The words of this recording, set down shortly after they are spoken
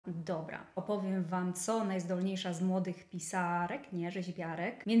Dobra, opowiem Wam, co najzdolniejsza z młodych pisarek, nie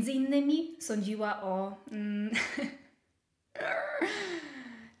rzeźbiarek, między innymi sądziła o...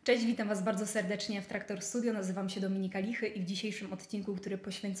 Cześć, witam Was bardzo serdecznie w Traktor Studio. Nazywam się Dominika Lichy i w dzisiejszym odcinku, który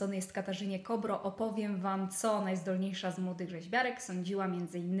poświęcony jest Katarzynie Kobro, opowiem Wam, co najzdolniejsza z młodych rzeźbiarek sądziła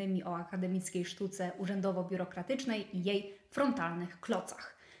m.in. o akademickiej sztuce urzędowo-biurokratycznej i jej frontalnych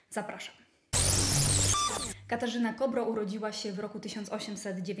klocach. Zapraszam. Katarzyna Kobro urodziła się w roku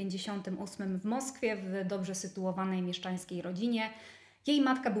 1898 w Moskwie w dobrze sytuowanej mieszczańskiej rodzinie. Jej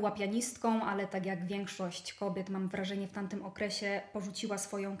matka była pianistką, ale tak jak większość kobiet, mam wrażenie, w tamtym okresie porzuciła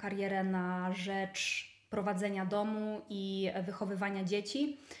swoją karierę na rzecz prowadzenia domu i wychowywania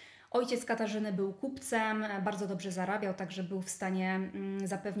dzieci. Ojciec Katarzyny był kupcem, bardzo dobrze zarabiał, także był w stanie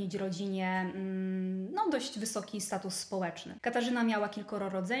zapewnić rodzinie dość wysoki status społeczny. Katarzyna miała kilkoro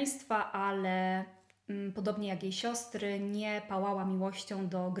rodzeństwa, ale podobnie jak jej siostry, nie pałała miłością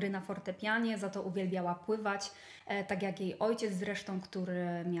do gry na fortepianie, za to uwielbiała pływać, tak jak jej ojciec zresztą,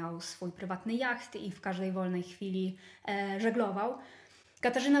 który miał swój prywatny jacht i w każdej wolnej chwili żeglował.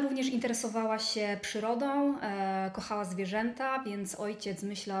 Katarzyna również interesowała się przyrodą, kochała zwierzęta, więc ojciec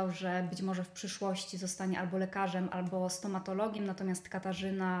myślał, że być może w przyszłości zostanie albo lekarzem, albo stomatologiem, natomiast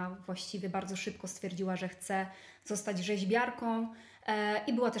Katarzyna właściwie bardzo szybko stwierdziła, że chce zostać rzeźbiarką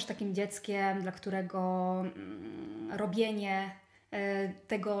i była też takim dzieckiem, dla którego robienie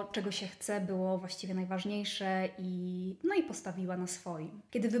tego, czego się chce, było właściwie najważniejsze i postawiła na swoim.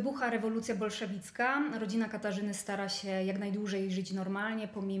 Kiedy wybucha rewolucja bolszewicka, rodzina Katarzyny stara się jak najdłużej żyć normalnie,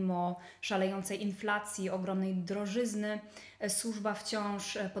 pomimo szalejącej inflacji, ogromnej drożyzny. Służba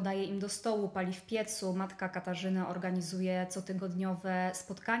wciąż podaje im do stołu, pali w piecu. Matka Katarzyny organizuje cotygodniowe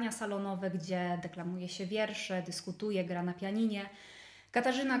spotkania salonowe, gdzie deklamuje się wiersze, dyskutuje, gra na pianinie.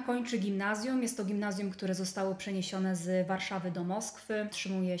 Katarzyna kończy gimnazjum. Jest to gimnazjum, które zostało przeniesione z Warszawy do Moskwy.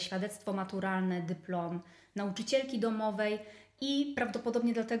 Otrzymuje świadectwo maturalne, dyplom nauczycielki domowej i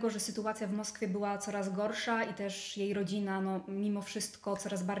prawdopodobnie dlatego, że sytuacja w Moskwie była coraz gorsza i też jej rodzina mimo wszystko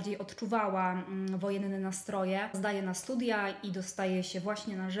coraz bardziej odczuwała wojenne nastroje. Zdaje na studia i dostaje się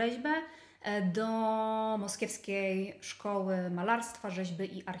właśnie na rzeźbę do Moskiewskiej Szkoły Malarstwa,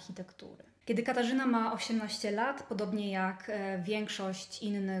 Rzeźby i Architektury. Kiedy Katarzyna ma 18 lat, podobnie jak większość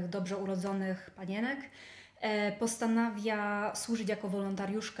innych dobrze urodzonych panienek, postanawia służyć jako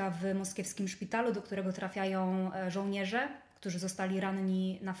wolontariuszka w moskiewskim szpitalu, do którego trafiają żołnierze, którzy zostali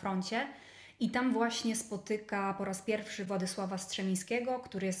ranni na froncie. I tam właśnie spotyka po raz pierwszy Władysława Strzemińskiego,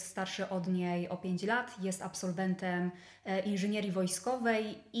 który jest starszy od niej o 5 lat, jest absolwentem inżynierii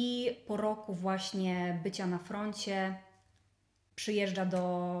wojskowej i po roku właśnie bycia na froncie przyjeżdża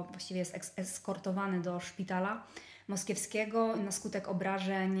właściwie jest eskortowany do szpitala moskiewskiego na skutek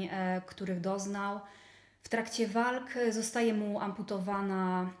obrażeń, których doznał. W trakcie walk zostaje mu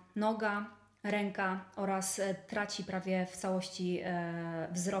amputowana noga, ręka oraz traci prawie w całości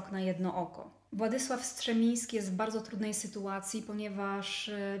wzrok na jedno oko. Władysław Strzemiński jest w bardzo trudnej sytuacji,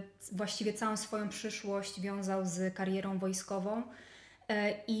 ponieważ właściwie całą swoją przyszłość wiązał z karierą wojskową.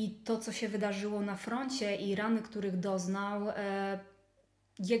 I to, co się wydarzyło na froncie i rany, których doznał,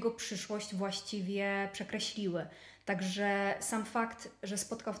 jego przyszłość właściwie przekreśliły. Także sam fakt, że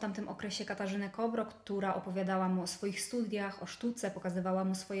spotkał w tamtym okresie Katarzynę Kobro, która opowiadała mu o swoich studiach, o sztuce, pokazywała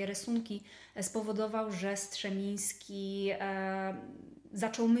mu swoje rysunki, spowodował, że Strzemiński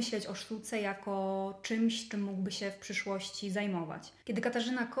zaczął myśleć o sztuce jako czymś, czym mógłby się w przyszłości zajmować. Kiedy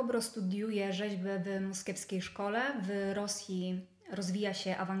Katarzyna Kobro studiuje rzeźbę w moskiewskiej szkole, w Rosji rozwija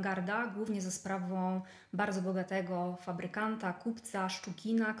się awangarda, głównie za sprawą bardzo bogatego fabrykanta, kupca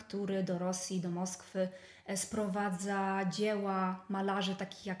Szczukina, który do Rosji, do Moskwy sprowadza dzieła malarzy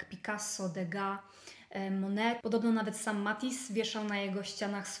takich jak Picasso, Degas, Monet. Podobno nawet sam Matisse wieszał na jego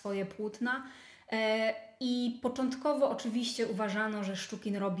ścianach swoje płótna. I początkowo oczywiście uważano, że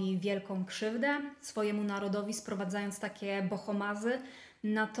Szczukin robi wielką krzywdę swojemu narodowi, sprowadzając takie bohomazy.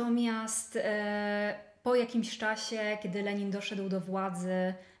 Natomiast po jakimś czasie, kiedy Lenin doszedł do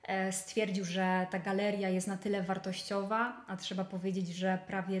władzy, stwierdził, że ta galeria jest na tyle wartościowa, a trzeba powiedzieć, że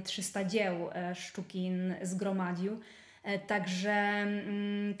prawie 300 dzieł Szczukin zgromadził. Także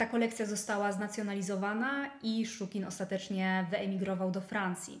ta kolekcja została znacjonalizowana i Szczukin ostatecznie wyemigrował do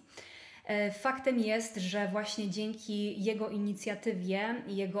Francji. Faktem jest, że właśnie dzięki jego inicjatywie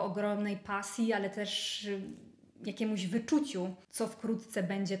i jego ogromnej pasji, ale też jakiemuś wyczuciu, co wkrótce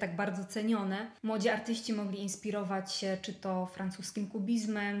będzie tak bardzo cenione, młodzi artyści mogli inspirować się czy to francuskim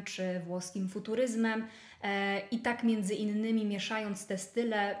kubizmem, czy włoskim futuryzmem i tak między innymi mieszając te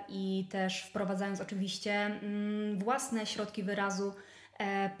style i też wprowadzając oczywiście własne środki wyrazu,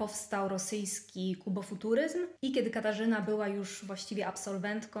 powstał rosyjski kubofuturyzm i kiedy Katarzyna była już właściwie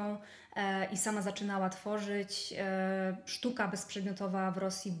absolwentką i sama zaczynała tworzyć, sztuka bezprzedmiotowa w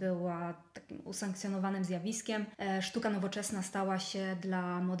Rosji była takim usankcjonowanym zjawiskiem. Sztuka nowoczesna stała się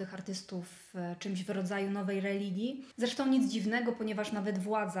dla młodych artystów czymś w rodzaju nowej religii. Zresztą nic dziwnego, ponieważ nawet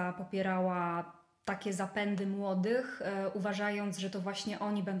władza popierała takie zapędy młodych, uważając, że to właśnie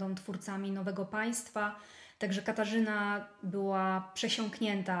oni będą twórcami nowego państwa. Także Katarzyna była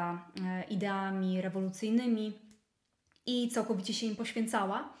przesiąknięta ideami rewolucyjnymi i całkowicie się im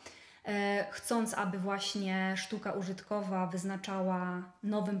poświęcała, chcąc, aby właśnie sztuka użytkowa wyznaczała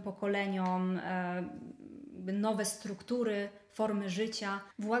nowym pokoleniom nowe struktury, formy życia.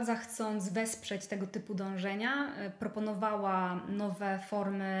 Władza, chcąc wesprzeć tego typu dążenia, proponowała nowe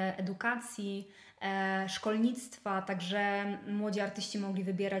formy edukacji, szkolnictwa, także młodzi artyści mogli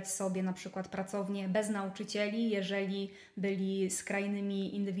wybierać sobie na przykład pracownię bez nauczycieli, jeżeli byli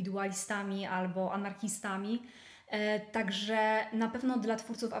skrajnymi indywidualistami albo anarchistami. Także na pewno dla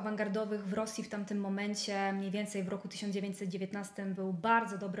twórców awangardowych w Rosji w tamtym momencie, mniej więcej w roku 1919, był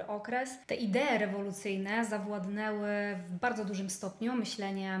bardzo dobry okres. Te idee rewolucyjne zawładnęły w bardzo dużym stopniu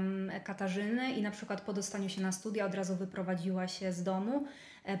myśleniem Katarzyny i na przykład po dostaniu się na studia od razu wyprowadziła się z domu,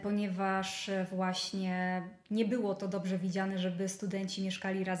 ponieważ właśnie nie było to dobrze widziane, żeby studenci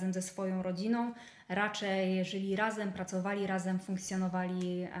mieszkali razem ze swoją rodziną. Raczej żyli razem, pracowali razem,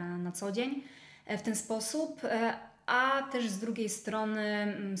 funkcjonowali na co dzień w ten sposób, a też z drugiej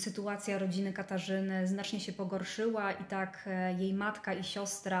strony sytuacja rodziny Katarzyny znacznie się pogorszyła i tak jej matka i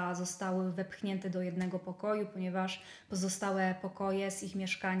siostra zostały wepchnięte do jednego pokoju, ponieważ pozostałe pokoje z ich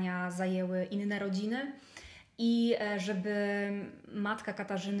mieszkania zajęły inne rodziny. I żeby matka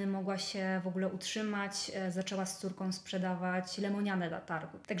Katarzyny mogła się w ogóle utrzymać, zaczęła z córką sprzedawać lemoniadę na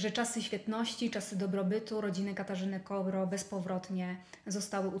targu. Także czasy świetności, czasy dobrobytu rodziny Katarzyny Kobro bezpowrotnie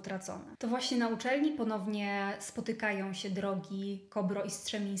zostały utracone. To właśnie na uczelni ponownie spotykają się drogi Kobro i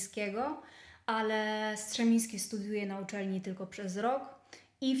Strzemińskiego, ale Strzemiński studiuje na uczelni tylko przez rok.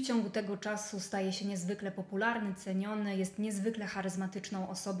 I w ciągu tego czasu staje się niezwykle popularny, ceniony, jest niezwykle charyzmatyczną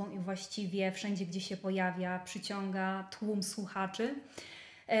osobą i właściwie wszędzie, gdzie się pojawia, przyciąga tłum słuchaczy.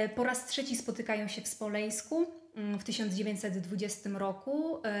 Po raz trzeci spotykają się w Smoleńsku w 1920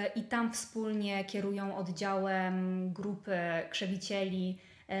 roku i tam wspólnie kierują oddziałem grupy krzewicieli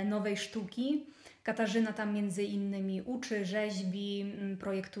nowej sztuki. Katarzyna tam między innymi uczy, rzeźbi,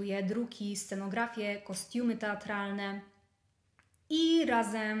 projektuje druki, scenografię, kostiumy teatralne. I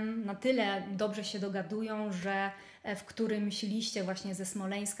razem na tyle dobrze się dogadują, że w którymś liście właśnie ze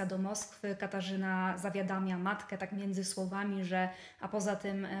Smoleńska do Moskwy Katarzyna zawiadamia matkę tak między słowami, że a poza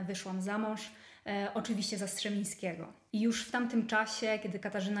tym wyszłam za mąż, oczywiście za Strzemińskiego. I już w tamtym czasie, kiedy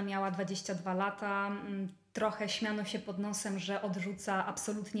Katarzyna miała 22 lata, trochę śmiano się pod nosem, że odrzuca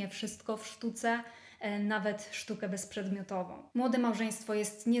absolutnie wszystko w sztuce, nawet sztukę bezprzedmiotową. Młode małżeństwo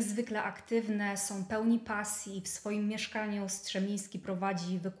jest niezwykle aktywne, są pełni pasji. W swoim mieszkaniu Strzemiński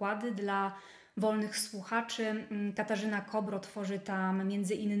prowadzi wykłady dla wolnych słuchaczy. Katarzyna Kobro tworzy tam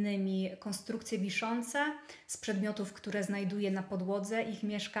między innymi konstrukcje wiszące z przedmiotów, które znajduje na podłodze ich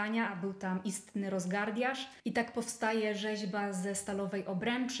mieszkania, a był tam istny rozgardiasz. I tak powstaje rzeźba ze stalowej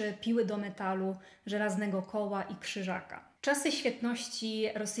obręczy, piły do metalu, żelaznego koła i krzyżaka. Czasy świetności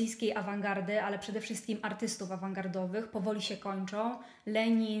rosyjskiej awangardy, ale przede wszystkim artystów awangardowych powoli się kończą.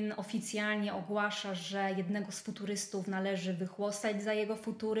 Lenin oficjalnie ogłasza, że jednego z futurystów należy wychłostać za jego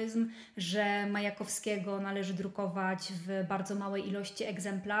futuryzm, że Majakowskiego należy drukować w bardzo małej ilości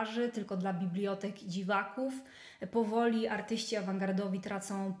egzemplarzy, tylko dla bibliotek i dziwaków. Powoli artyści awangardowi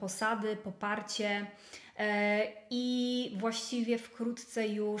tracą posady, poparcie. I właściwie wkrótce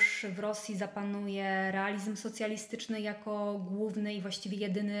już w Rosji zapanuje realizm socjalistyczny jako główny i właściwie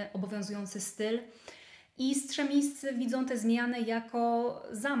jedyny obowiązujący styl. I Strzemińscy widzą te zmiany jako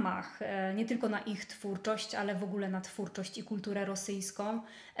zamach nie tylko na ich twórczość, ale w ogóle na twórczość i kulturę rosyjską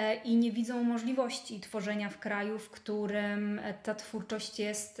i nie widzą możliwości tworzenia w kraju, w którym ta twórczość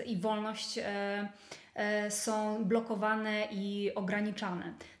jest i wolność są blokowane i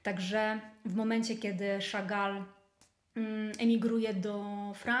ograniczane. Także w momencie, kiedy Chagall emigruje do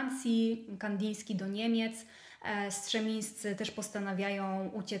Francji, Kandiński do Niemiec, Strzemińscy też postanawiają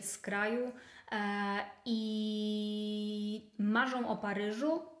uciec z kraju i marzą o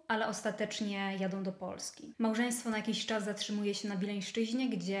Paryżu, ale ostatecznie jadą do Polski. Małżeństwo na jakiś czas zatrzymuje się na Wileńszczyźnie,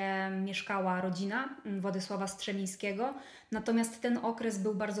 gdzie mieszkała rodzina Władysława Strzemińskiego. Natomiast ten okres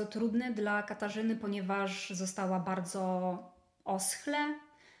był bardzo trudny dla Katarzyny, ponieważ została bardzo oschle,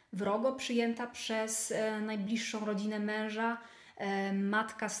 wrogo przyjęta przez najbliższą rodzinę męża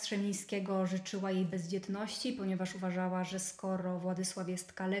Matka Strzemińskiego życzyła jej bezdzietności, ponieważ uważała, że skoro Władysław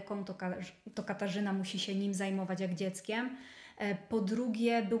jest kaleką, to Katarzyna musi się nim zajmować jak dzieckiem. Po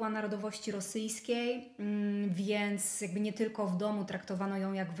drugie, była narodowości rosyjskiej, więc jakby nie tylko w domu traktowano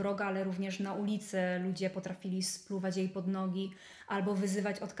ją jak wroga, ale również na ulicy ludzie potrafili spluwać jej pod nogi albo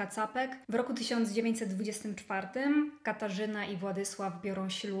wyzywać od kacapek. W roku 1924 Katarzyna i Władysław biorą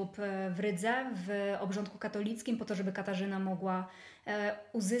ślub w Rydze w obrządku katolickim po to, żeby Katarzyna mogła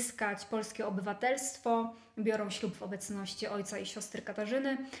uzyskać polskie obywatelstwo. Biorą ślub w obecności ojca i siostry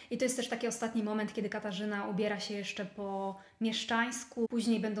Katarzyny i to jest też taki ostatni moment, kiedy Katarzyna ubiera się jeszcze po mieszczańsku.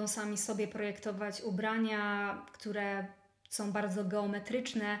 Później będą sami sobie projektować ubrania, które są bardzo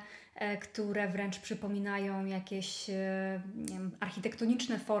geometryczne, które wręcz przypominają jakieś nie wiem,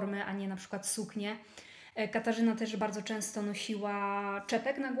 architektoniczne formy, a nie na przykład suknie. Katarzyna też bardzo często nosiła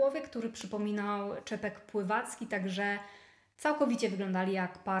czepek na głowie, który przypominał czepek pływacki, także całkowicie wyglądali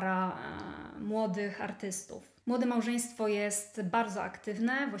jak para młodych artystów. Młode małżeństwo jest bardzo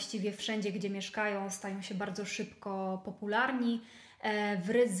aktywne, właściwie wszędzie, gdzie mieszkają, stają się bardzo szybko popularni. W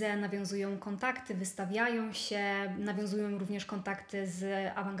Rydze nawiązują kontakty, wystawiają się, nawiązują również kontakty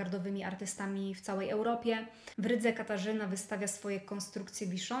z awangardowymi artystami w całej Europie. W Rydze Katarzyna wystawia swoje konstrukcje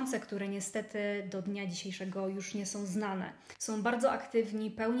wiszące, które niestety do dnia dzisiejszego już nie są znane. Są bardzo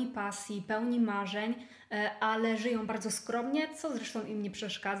aktywni, pełni pasji, pełni marzeń, ale żyją bardzo skromnie, co zresztą im nie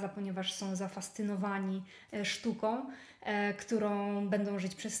przeszkadza, ponieważ są zafascynowani sztuką, którą będą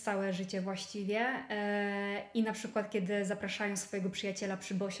żyć przez całe życie właściwie. I na przykład, kiedy zapraszają swojego przyjaciela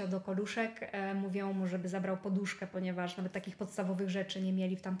Przybosia do Koluszek, mówią mu, żeby zabrał poduszkę, ponieważ nawet takich podstawowych rzeczy nie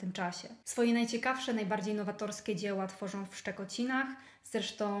mieli w tamtym czasie. Swoje najciekawsze, najbardziej nowatorskie dzieła tworzą w Szczekocinach.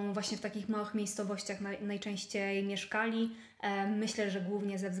 Zresztą właśnie w takich małych miejscowościach najczęściej mieszkali. Myślę, że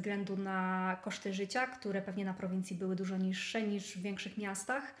głównie ze względu na koszty życia, które pewnie na prowincji były dużo niższe niż w większych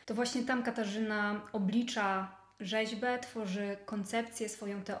miastach. To właśnie tam Katarzyna oblicza rzeźbę, tworzy koncepcję,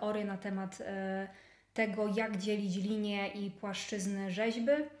 swoją teorię na temat tego, jak dzielić linie i płaszczyzny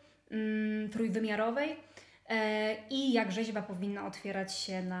rzeźby trójwymiarowej i jak rzeźba powinna otwierać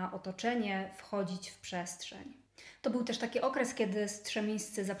się na otoczenie, wchodzić w przestrzeń. To był też taki okres, kiedy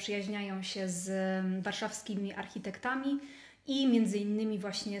Strzemińscy zaprzyjaźniają się z warszawskimi architektami i między innymi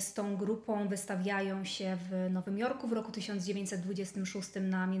właśnie z tą grupą wystawiają się w Nowym Jorku w roku 1926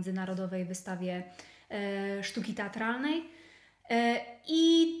 na Międzynarodowej Wystawie Sztuki Teatralnej.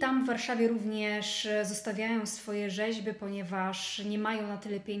 I tam w Warszawie również zostawiają swoje rzeźby, ponieważ nie mają na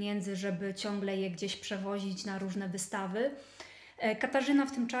tyle pieniędzy, żeby ciągle je gdzieś przewozić na różne wystawy. Katarzyna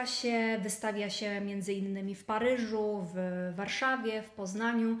w tym czasie wystawia się między innymi w Paryżu, w Warszawie, w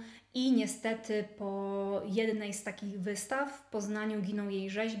Poznaniu i niestety po jednej z takich wystaw w Poznaniu giną jej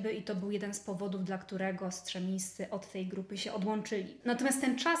rzeźby i to był jeden z powodów, dla którego Strzemińscy od tej grupy się odłączyli. Natomiast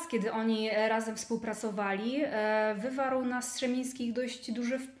ten czas, kiedy oni razem współpracowali, wywarł na Strzemińskich dość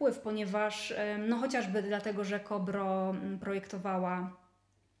duży wpływ, ponieważ no chociażby dlatego, że Kobro projektowała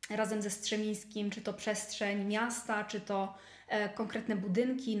razem ze Strzemińskim czy to przestrzeń miasta, czy to konkretne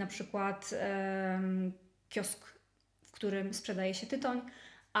budynki, na przykład kiosk, w którym sprzedaje się tytoń,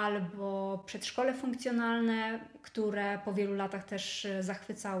 albo przedszkole funkcjonalne, które po wielu latach też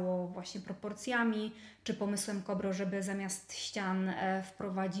zachwycało właśnie proporcjami, czy pomysłem Kobro, żeby zamiast ścian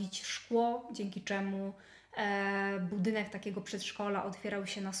wprowadzić szkło, dzięki czemu budynek takiego przedszkola otwierał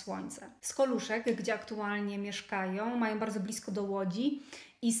się na słońce. Z Koluszek, gdzie aktualnie mieszkają, mają bardzo blisko do Łodzi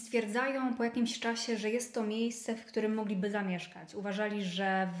i stwierdzają po jakimś czasie, że jest to miejsce, w którym mogliby zamieszkać. Uważali,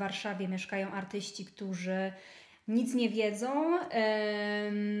 że w Warszawie mieszkają artyści, którzy nic nie wiedzą,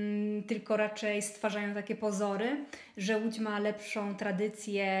 tylko raczej stwarzają takie pozory, że Łódź ma lepszą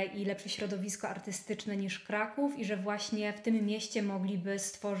tradycję i lepsze środowisko artystyczne niż Kraków i że właśnie w tym mieście mogliby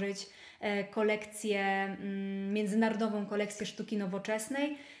stworzyć kolekcję, międzynarodową kolekcję sztuki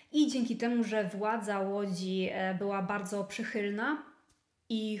nowoczesnej i dzięki temu, że władza Łodzi była bardzo przychylna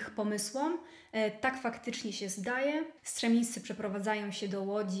ich pomysłom, tak faktycznie się zdaje. Strzemińscy przeprowadzają się do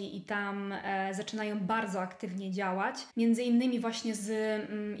Łodzi i tam zaczynają bardzo aktywnie działać. Między innymi właśnie z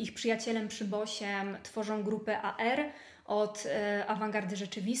ich przyjacielem Przybosiem tworzą grupę AR od awangardy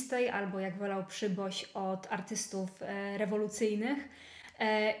rzeczywistej, albo jak wolał Przyboś, od artystów rewolucyjnych.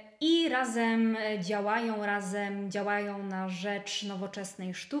 I razem działają na rzecz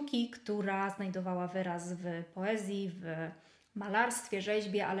nowoczesnej sztuki, która znajdowała wyraz w poezji, w malarstwie,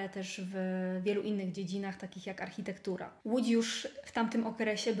 rzeźbie, ale też w wielu innych dziedzinach, takich jak architektura. Łódź już w tamtym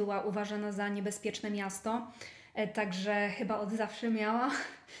okresie była uważana za niebezpieczne miasto, także chyba od zawsze miała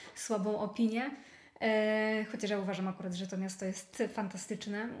słabą opinię, chociaż ja uważam akurat, że to miasto jest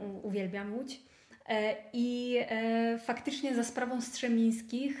fantastyczne, uwielbiam Łódź. Faktycznie za sprawą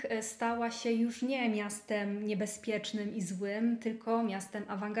Strzemińskich stała się już nie miastem niebezpiecznym i złym, tylko miastem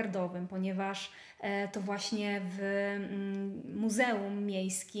awangardowym, ponieważ to właśnie w Muzeum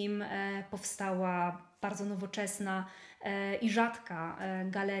Miejskim powstała bardzo nowoczesna i rzadka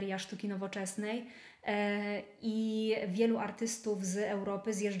galeria sztuki nowoczesnej. I wielu artystów z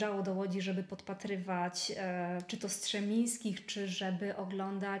Europy zjeżdżało do Łodzi, żeby podpatrywać czy to Strzemińskich, czy żeby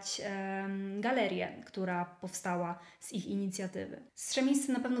oglądać galerię, która powstała z ich inicjatywy.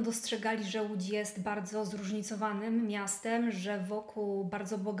 Strzemińscy na pewno dostrzegali, że Łódź jest bardzo zróżnicowanym miastem, że wokół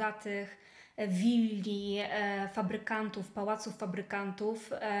bardzo bogatych willi fabrykantów, pałaców fabrykantów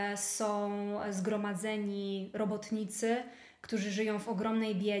są zgromadzeni robotnicy, którzy żyją w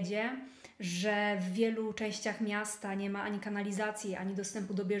ogromnej biedzie, że w wielu częściach miasta nie ma ani kanalizacji, ani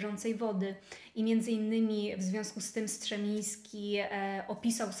dostępu do bieżącej wody. I między innymi w związku z tym Strzemiński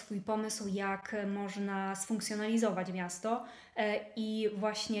opisał swój pomysł, jak można sfunkcjonalizować miasto i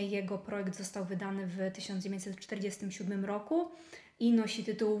właśnie jego projekt został wydany w 1947 roku i nosi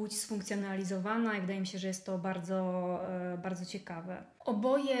tytuł Łódź sfunkcjonalizowana i wydaje mi się, że jest to bardzo ciekawe.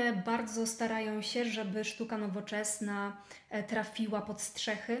 Oboje bardzo starają się, żeby sztuka nowoczesna trafiła pod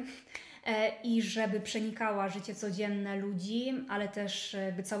strzechy i żeby przenikała życie codzienne ludzi, ale też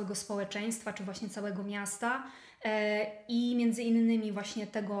całego społeczeństwa, czy właśnie całego miasta. I między innymi właśnie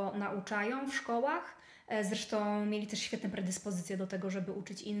tego nauczają w szkołach. Zresztą mieli też świetne predyspozycje do tego, żeby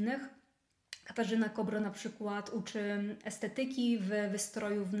uczyć innych. Katarzyna Kobro na przykład uczy estetyki w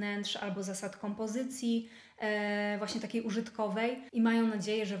wystroju wnętrz albo zasad kompozycji, właśnie takiej użytkowej i mają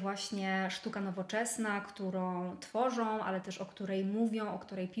nadzieję, że właśnie sztuka nowoczesna, którą tworzą, ale też o której mówią, o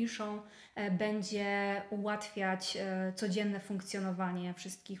której piszą, będzie ułatwiać codzienne funkcjonowanie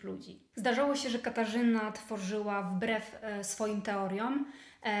wszystkich ludzi. Zdarzało się, że Katarzyna tworzyła wbrew swoim teoriom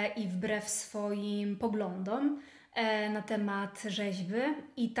i wbrew swoim poglądom na temat rzeźby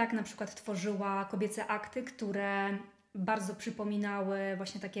i tak na przykład tworzyła kobiece akty, które bardzo przypominały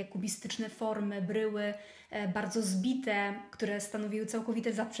właśnie takie kubistyczne formy, bryły, bardzo zbite, które stanowiły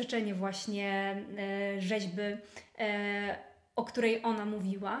całkowite zaprzeczenie właśnie rzeźby, o której ona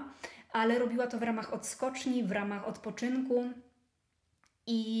mówiła, ale robiła to w ramach odskoczni, w ramach odpoczynku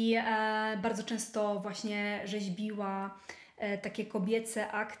i bardzo często właśnie rzeźbiła takie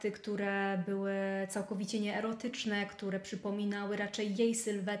kobiece akty, które były całkowicie nieerotyczne, które przypominały raczej jej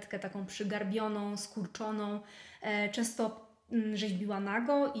sylwetkę, taką przygarbioną, skurczoną. Często rzeźbiła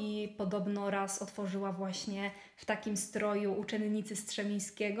nago i podobno raz otworzyła właśnie w takim stroju uczennicy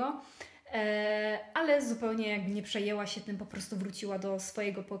Strzemińskiego, ale zupełnie jakby nie przejęła się tym, po prostu wróciła do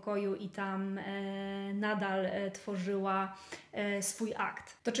swojego pokoju i tam nadal tworzyła swój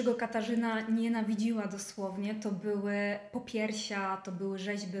akt. To, czego Katarzyna nienawidziła dosłownie, to były popiersia, to były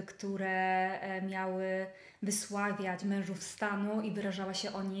rzeźby, które miały wysławiać mężów stanu i wyrażała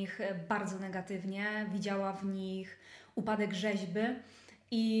się o nich bardzo negatywnie. Widziała w nich upadek rzeźby.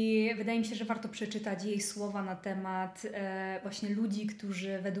 I wydaje mi się, że warto przeczytać jej słowa na temat właśnie ludzi,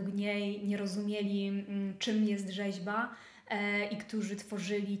 którzy według niej nie rozumieli, czym jest rzeźba i którzy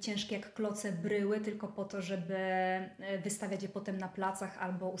tworzyli ciężkie jak kloce bryły tylko po to, żeby wystawiać je potem na placach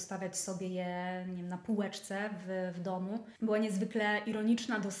albo ustawiać sobie je, nie wiem, na półeczce w domu. Była niezwykle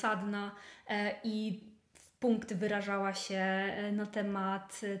ironiczna, dosadna i w punkt wyrażała się na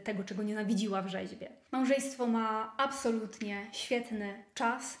temat tego, czego nienawidziła w rzeźbie. Małżeństwo ma absolutnie świetny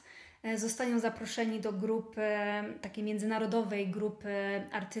czas. Zostają zaproszeni do grupy, takiej międzynarodowej grupy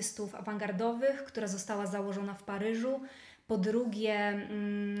artystów awangardowych, która została założona w Paryżu. Po drugie,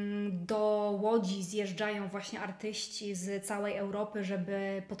 do Łodzi zjeżdżają właśnie artyści z całej Europy,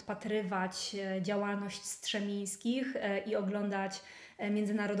 żeby podpatrywać działalność Strzemińskich i oglądać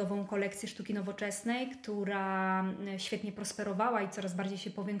międzynarodową kolekcję sztuki nowoczesnej, która świetnie prosperowała i coraz bardziej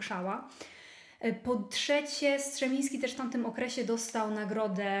się powiększała. Po trzecie, Strzemiński też w tamtym okresie dostał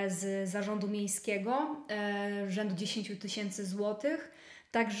nagrodę z zarządu miejskiego rzędu 10 000 złotych.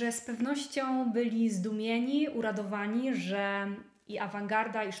 Także z pewnością byli zdumieni, uradowani, że i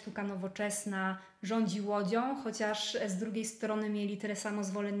awangarda, i sztuka nowoczesna rządzi Łodzią, chociaż z drugiej strony mieli tyle samo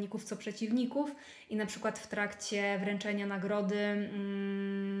zwolenników, co przeciwników i na przykład w trakcie wręczenia nagrody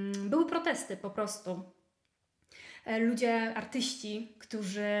były protesty po prostu. Ludzie, artyści,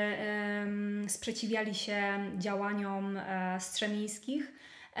 którzy sprzeciwiali się działaniom Strzemińskich,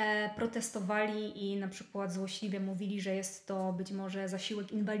 protestowali i na przykład złośliwie mówili, że jest to być może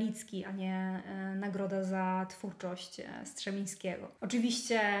zasiłek inwalidzki, a nie nagroda za twórczość Strzemińskiego.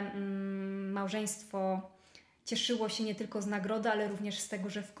 Oczywiście małżeństwo cieszyło się nie tylko z nagrody, ale również z tego,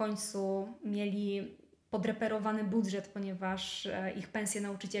 że w końcu mieli podreperowany budżet, ponieważ ich pensje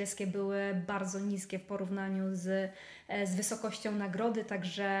nauczycielskie były bardzo niskie w porównaniu z wysokością nagrody,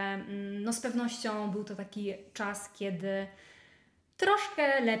 także no z pewnością był to taki czas, kiedy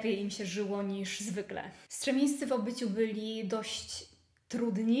troszkę lepiej im się żyło niż zwykle. Strzemińscy w obyciu byli dość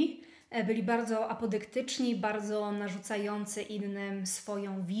trudni, byli bardzo apodyktyczni, bardzo narzucający innym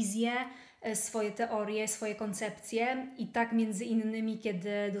swoją wizję, swoje teorie, swoje koncepcje i tak między innymi, kiedy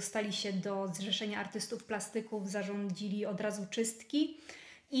dostali się do Zrzeszenia Artystów Plastyków, zarządzili od razu czystki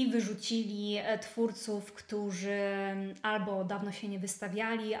i wyrzucili twórców, którzy albo dawno się nie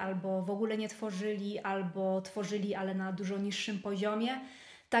wystawiali, albo w ogóle nie tworzyli, albo tworzyli, ale na dużo niższym poziomie.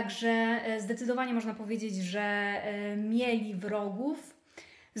 Także zdecydowanie można powiedzieć, że mieli wrogów.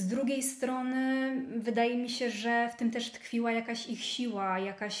 Z drugiej strony wydaje mi się, że w tym też tkwiła jakaś ich siła,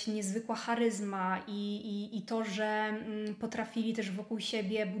 jakaś niezwykła charyzma i to, że potrafili też wokół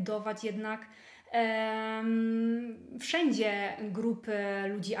siebie budować jednak wszędzie grupy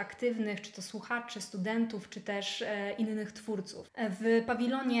ludzi aktywnych, czy to słuchaczy, studentów, czy też innych twórców. W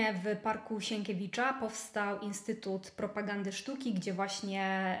pawilonie w Parku Sienkiewicza powstał Instytut Propagandy Sztuki, gdzie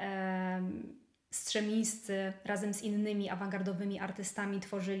właśnie Strzemińscy razem z innymi awangardowymi artystami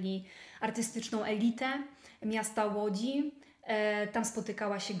tworzyli artystyczną elitę miasta Łodzi. Tam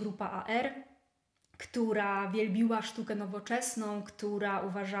spotykała się grupa AR, która wielbiła sztukę nowoczesną, która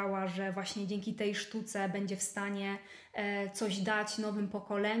uważała, że właśnie dzięki tej sztuce będzie w stanie coś dać nowym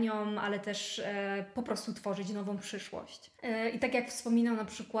pokoleniom, ale też po prostu tworzyć nową przyszłość. I tak jak wspominał na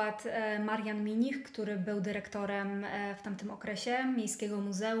przykład Marian Minich, który był dyrektorem w tamtym okresie Miejskiego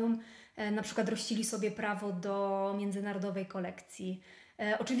Muzeum, na przykład rościli sobie prawo do międzynarodowej kolekcji.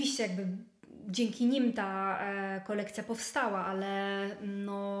 Oczywiście jakby dzięki nim ta kolekcja powstała, ale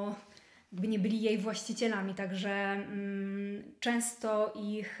no jakby nie byli jej właścicielami, także często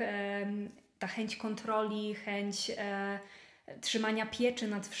ich ta chęć kontroli, chęć trzymania pieczy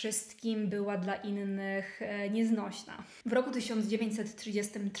nad wszystkim była dla innych nieznośna. W roku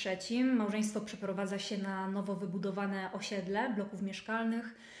 1933 małżeństwo przeprowadza się na nowo wybudowane osiedle bloków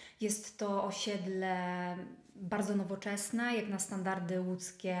mieszkalnych. Jest to osiedle bardzo nowoczesne, jak na standardy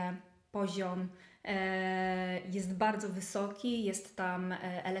łódzkie. Poziom jest bardzo wysoki, jest tam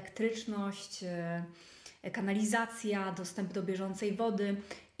elektryczność, kanalizacja, dostęp do bieżącej wody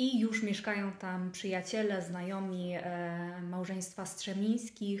i już mieszkają tam przyjaciele, znajomi małżeństwa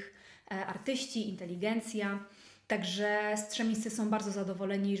Strzemińskich, artyści, inteligencja. Także Strzemińscy są bardzo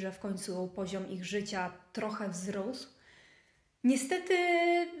zadowoleni, że w końcu poziom ich życia trochę wzrósł. Niestety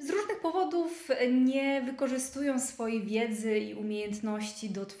z różnych powodów nie wykorzystują swojej wiedzy i umiejętności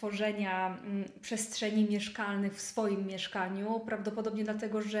do tworzenia przestrzeni mieszkalnych w swoim mieszkaniu. Prawdopodobnie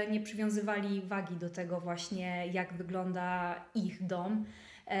dlatego, że nie przywiązywali wagi do tego właśnie, jak wygląda ich dom.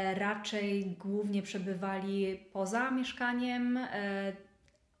 Raczej głównie przebywali poza mieszkaniem,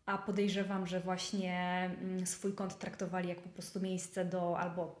 a podejrzewam, że właśnie swój kąt traktowali jak po prostu miejsce do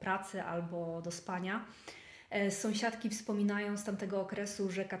albo pracy, albo do spania. Sąsiadki wspominają z tamtego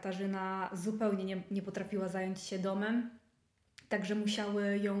okresu, że Katarzyna zupełnie nie potrafiła zająć się domem, także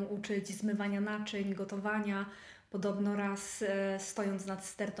musiały ją uczyć zmywania naczyń, gotowania. Podobno raz stojąc nad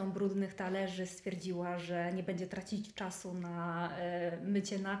stertą brudnych talerzy stwierdziła, że nie będzie tracić czasu na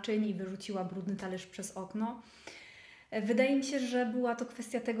mycie naczyń i wyrzuciła brudny talerz przez okno. Wydaje mi się, że była to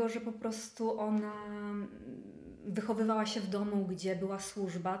kwestia tego, że po prostu ona wychowywała się w domu, gdzie była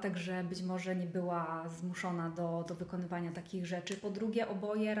służba, także być może nie była zmuszona do wykonywania takich rzeczy. Po drugie,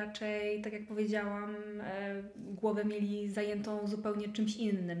 oboje raczej, tak jak powiedziałam, głowę mieli zajętą zupełnie czymś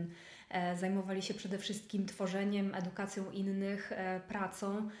innym. Zajmowali się przede wszystkim tworzeniem, edukacją innych,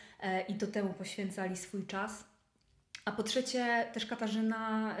 pracą i to temu poświęcali swój czas. A po trzecie, też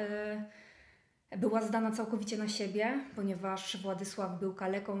Katarzyna była zdana całkowicie na siebie, ponieważ Władysław był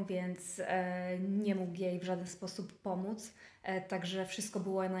kaleką, więc nie mógł jej w żaden sposób pomóc. Także wszystko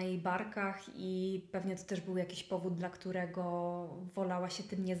było na jej barkach i pewnie to też był jakiś powód, dla którego wolała się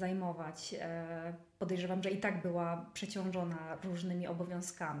tym nie zajmować. Podejrzewam, że i tak była przeciążona różnymi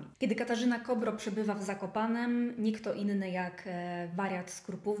obowiązkami. Kiedy Katarzyna Kobro przebywa w Zakopanem, nikt to inny jak wariat z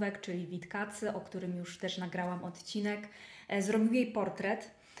Krupówek, czyli Witkacy, o którym już też nagrałam odcinek, zrobił jej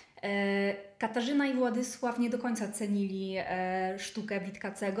portret. Katarzyna i Władysław nie do końca cenili sztukę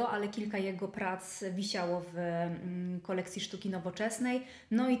Witkacego, ale kilka jego prac wisiało w kolekcji sztuki nowoczesnej.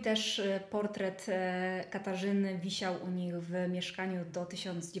 No i też portret Katarzyny wisiał u nich w mieszkaniu do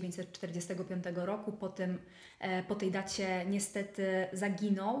 1945 roku. Po tej dacie niestety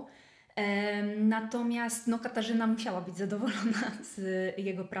zaginął. Natomiast Katarzyna musiała być zadowolona z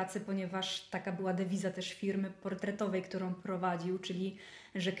jego pracy, ponieważ taka była dewiza też firmy portretowej, którą prowadził, czyli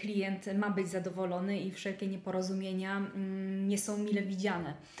że klient ma być zadowolony i wszelkie nieporozumienia nie są mile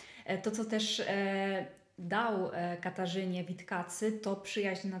widziane. To, co też dał Katarzynie Witkacy, to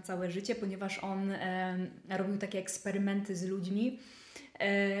przyjaźń na całe życie, ponieważ on robił takie eksperymenty z ludźmi,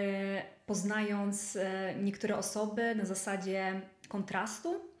 poznając niektóre osoby na zasadzie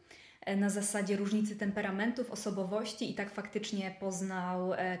kontrastu, na zasadzie różnicy temperamentów, osobowości i tak faktycznie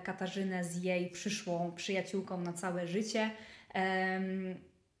poznał Katarzynę z jej przyszłą przyjaciółką na całe życie.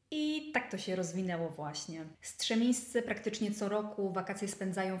 I tak to się rozwinęło właśnie. Strzemińscy praktycznie co roku wakacje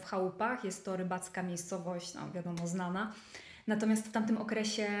spędzają w chałupach. Jest to rybacka miejscowość, no wiadomo, znana. Natomiast w tamtym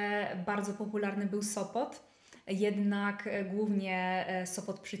okresie bardzo popularny był Sopot. Jednak głównie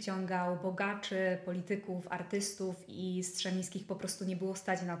Sopot przyciągał bogaczy, polityków, artystów i Strzemińskich po prostu nie było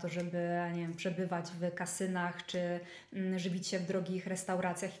stać na to, żeby, nie wiem, przebywać w kasynach czy żywić się w drogich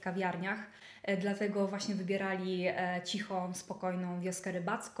restauracjach i kawiarniach. Dlatego właśnie wybierali cichą, spokojną wioskę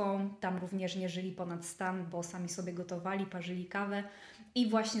rybacką. Tam również nie żyli ponad stan, bo sami sobie gotowali, parzyli kawę. I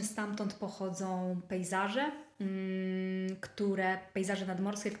właśnie stamtąd pochodzą pejzaże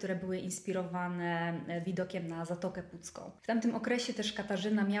nadmorskie, które były inspirowane widokiem na Zatokę Pucką. W tamtym okresie też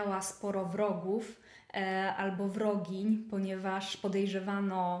Katarzyna miała sporo wrogów albo wrogiń, ponieważ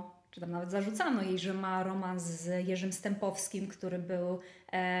podejrzewano, czy tam nawet zarzucano jej, że ma romans z Jerzym Stępowskim, który był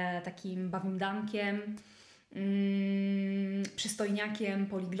takim bawimdankiem, przystojniakiem,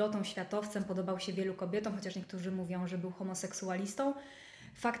 poliglotą, światowcem, podobał się wielu kobietom, chociaż niektórzy mówią, że był homoseksualistą.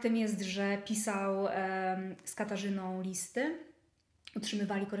 Faktem jest, że pisał z Katarzyną listy,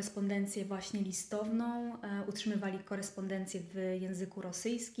 utrzymywali korespondencję właśnie listowną, utrzymywali korespondencję w języku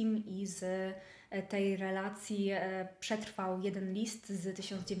rosyjskim i z tej relacji przetrwał jeden list z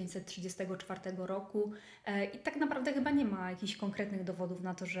 1934 roku i tak naprawdę chyba nie ma jakichś konkretnych dowodów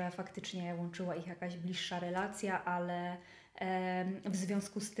na to, że faktycznie łączyła ich jakaś bliższa relacja, ale w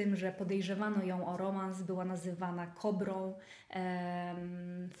związku z tym, że podejrzewano ją o romans, była nazywana kobrą,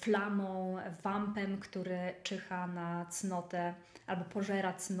 flamą, wampem, który czyha na cnotę albo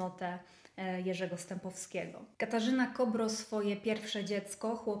pożera cnotę Jerzego Stępowskiego. Katarzyna Kobro swoje pierwsze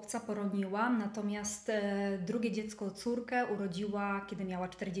dziecko, chłopca, poroniła, natomiast drugie dziecko, córkę, urodziła, kiedy miała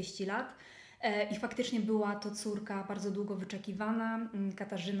 40 lat. I faktycznie była to córka bardzo długo wyczekiwana.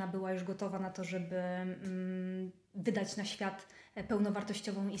 Katarzyna była już gotowa na to, żeby wydać na świat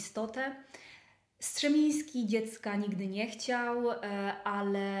pełnowartościową istotę. Strzemiński dziecka nigdy nie chciał,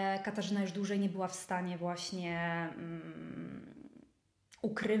 ale Katarzyna już dłużej nie była w stanie właśnie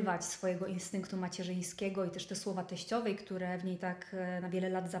ukrywać swojego instynktu macierzyńskiego i też te słowa teściowej, które w niej tak na wiele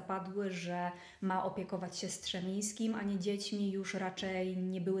lat zapadły, że ma opiekować się Strzemińskim, a nie dziećmi, już raczej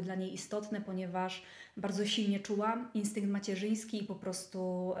nie były dla niej istotne, ponieważ bardzo silnie czuła instynkt macierzyński i po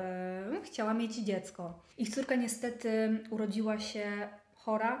prostu chciała mieć dziecko. Ich córka niestety urodziła się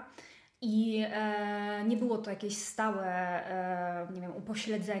chora i nie było to jakieś stałe, nie wiem,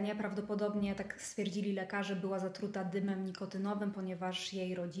 upośledzenie. Prawdopodobnie, tak stwierdzili lekarze, była zatruta dymem nikotynowym, ponieważ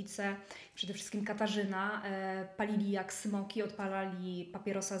jej rodzice, przede wszystkim Katarzyna, palili jak smoki, odpalali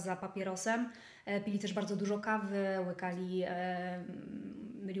papierosa za papierosem, pili też bardzo dużo kawy, łykali,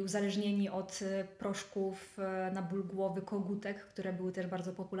 byli uzależnieni od proszków na ból głowy, kogutek, które były też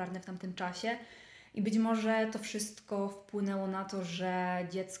bardzo popularne w tamtym czasie. I być może to wszystko wpłynęło na to, że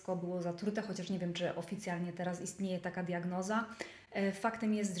dziecko było zatrute, chociaż nie wiem, czy oficjalnie teraz istnieje taka diagnoza.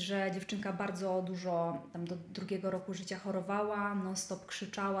 Faktem jest, że dziewczynka bardzo dużo, tam do 2 roku życia chorowała, non-stop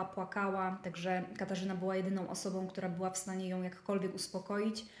krzyczała, płakała, także Katarzyna była jedyną osobą, która była w stanie ją jakkolwiek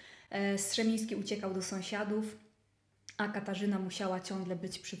uspokoić. Strzemiński uciekał do sąsiadów, a Katarzyna musiała ciągle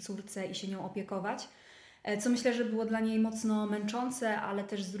być przy córce i się nią opiekować. Co myślę, że było dla niej mocno męczące, ale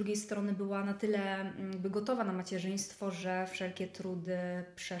też z drugiej strony była na tyle gotowa na macierzyństwo, że wszelkie trudy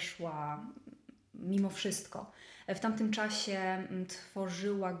przeszła mimo wszystko. W tamtym czasie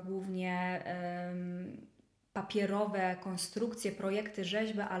tworzyła głównie papierowe konstrukcje, projekty,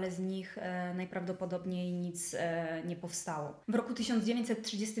 rzeźby, ale z nich najprawdopodobniej nic nie powstało. W roku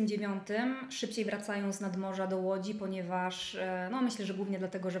 1939 szybciej wracają z nadmorza do Łodzi, ponieważ, no myślę, że głównie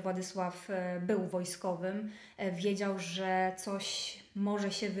dlatego, że Władysław był wojskowym, wiedział, że coś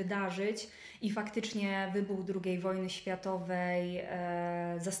może się wydarzyć i faktycznie wybuch II wojny światowej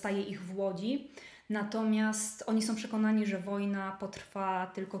zastaje ich w Łodzi. Natomiast oni są przekonani, że wojna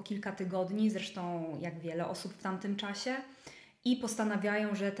potrwa tylko kilka tygodni, zresztą jak wiele osób w tamtym czasie, i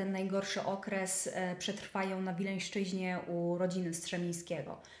postanawiają, że ten najgorszy okres przetrwają na Wileńszczyźnie u rodziny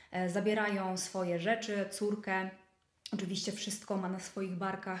Strzemińskiego. Zabierają swoje rzeczy, córkę. Oczywiście wszystko ma na swoich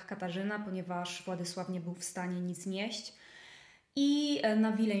barkach Katarzyna, ponieważ Władysław nie był w stanie nic nieść. I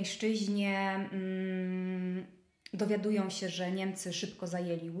na Wileńszczyźnie Dowiadują się, że Niemcy szybko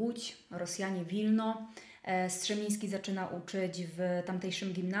zajęli Łódź, Rosjanie Wilno. Strzemiński zaczyna uczyć w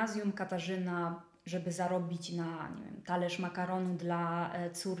tamtejszym gimnazjum. Katarzyna, żeby zarobić na, nie wiem, talerz makaronu dla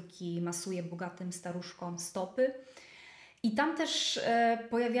córki, masuje bogatym staruszkom stopy. I tam też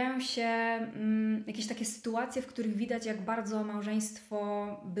pojawiają się jakieś takie sytuacje, w których widać, jak bardzo małżeństwo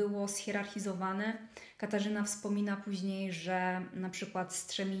było schierarchizowane. Katarzyna wspomina później, że na przykład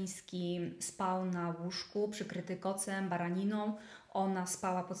Strzemiński spał na łóżku przykryty kocem, baraniną. Ona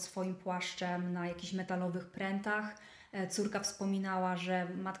spała pod swoim płaszczem na jakichś metalowych prętach. Córka wspominała, że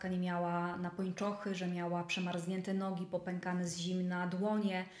matka nie miała na pończochy, że miała przemarznięte nogi, popękane z zimna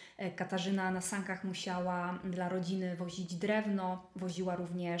dłonie. Katarzyna na sankach musiała dla rodziny wozić drewno. Woziła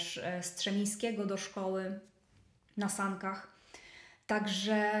również Strzemińskiego do szkoły na sankach.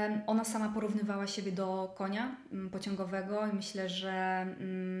 Także ona sama porównywała siebie do konia pociągowego i myślę, że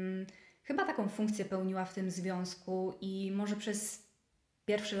chyba taką funkcję pełniła w tym związku i może przez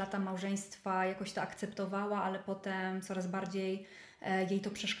pierwsze lata małżeństwa jakoś to akceptowała, ale potem coraz bardziej jej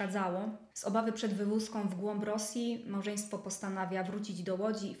to przeszkadzało. Z obawy przed wywózką w głąb Rosji małżeństwo postanawia wrócić do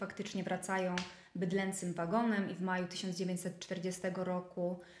Łodzi i faktycznie wracają bydlęcym wagonem i w maju 1940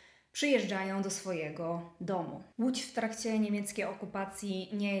 roku przyjeżdżają do swojego domu. Łódź w trakcie niemieckiej okupacji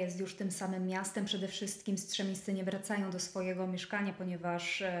nie jest już tym samym miastem. Przede wszystkim Strzemińscy nie wracają do swojego mieszkania,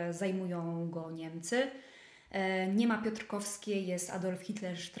 ponieważ zajmują go Niemcy. Nie ma Piotrkowskiej, jest Adolf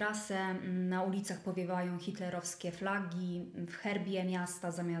Hitler Strasse, na ulicach powiewają hitlerowskie flagi, w herbie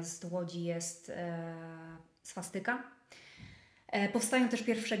miasta zamiast łodzi jest swastyka. Powstają też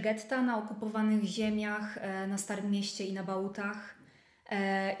pierwsze getta na okupowanych ziemiach, na Starym Mieście i na Bałutach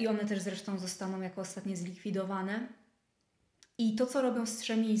i one też zresztą zostaną jako ostatnie zlikwidowane. I to, co robią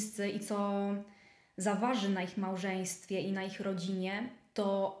Strzemińscy i co zaważy na ich małżeństwie i na ich rodzinie,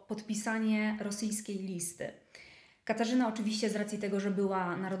 to podpisanie rosyjskiej listy. Katarzyna oczywiście z racji tego, że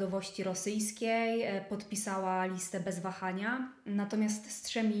była narodowości rosyjskiej, podpisała listę bez wahania, natomiast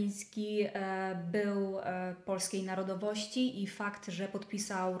Strzemiński był polskiej narodowości i fakt, że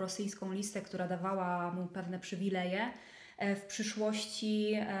podpisał rosyjską listę, która dawała mu pewne przywileje, w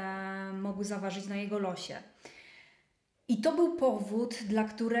przyszłości mogły zaważyć na jego losie. I to był powód, dla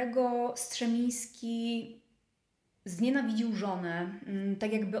którego Strzemiński znienawidził żonę,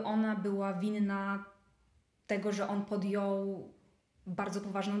 tak jakby ona była winna tego, że on podjął bardzo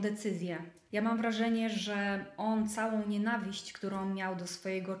poważną decyzję. Ja mam wrażenie, że on całą nienawiść, którą miał do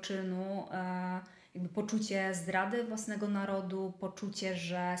swojego czynu, jakby poczucie zdrady własnego narodu, poczucie,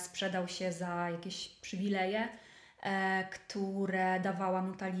 że sprzedał się za jakieś przywileje, które dawała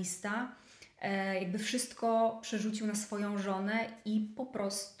mu ta lista, jakby wszystko przerzucił na swoją żonę i po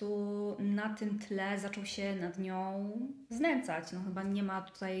prostu na tym tle zaczął się nad nią znęcać. No chyba nie ma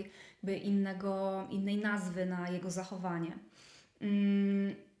tutaj jakby innej nazwy na jego zachowanie.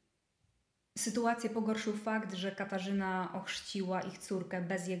 Sytuację pogorszył fakt, że Katarzyna ochrzciła ich córkę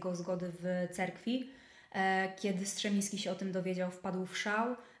bez jego zgody w cerkwi. Kiedy Strzemiński się o tym dowiedział, wpadł w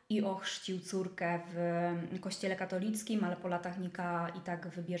szał i ochrzcił córkę w kościele katolickim, ale po latach Nika i tak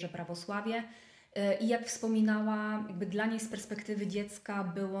wybierze prawosławie. I jak wspominała, jakby dla niej z perspektywy dziecka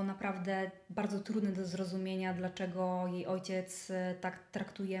było naprawdę bardzo trudne do zrozumienia, dlaczego jej ojciec tak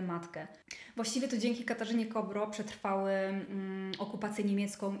traktuje matkę. Właściwie to dzięki Katarzynie Kobro przetrwały okupację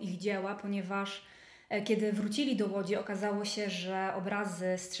niemiecką ich dzieła, ponieważ kiedy wrócili do Łodzi, okazało się, że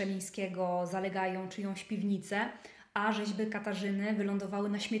obrazy Strzemińskiego zalegają czyjąś piwnicę, a rzeźby Katarzyny wylądowały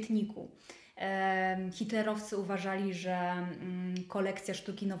na śmietniku. Hitlerowcy uważali, że kolekcja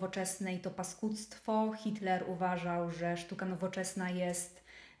sztuki nowoczesnej to paskudztwo. Hitler uważał, że sztuka nowoczesna jest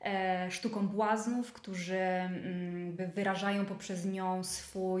sztuką błaznów, którzy wyrażają poprzez nią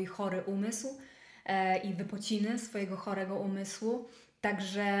swój chory umysł i wypociny swojego chorego umysłu.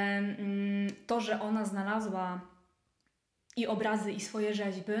 Także to, że ona znalazła i obrazy, i swoje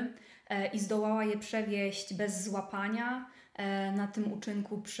rzeźby i zdołała je przewieźć bez złapania na tym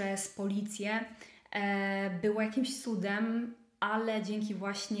uczynku przez policję, było jakimś cudem, ale dzięki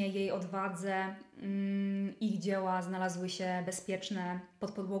właśnie jej odwadze ich dzieła znalazły się bezpieczne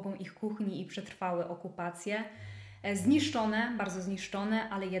pod podłogą ich kuchni i przetrwały okupację. Zniszczone, bardzo zniszczone,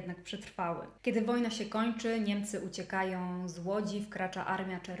 ale jednak przetrwały. Kiedy wojna się kończy, Niemcy uciekają z Łodzi, wkracza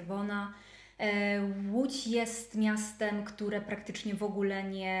Armia Czerwona. Łódź jest miastem, które praktycznie w ogóle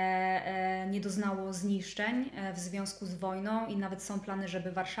nie doznało zniszczeń w związku z wojną i nawet są plany,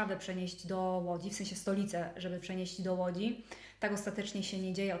 żeby Warszawę przenieść do Łodzi, w sensie stolicę, żeby przenieść do Łodzi. Tak ostatecznie się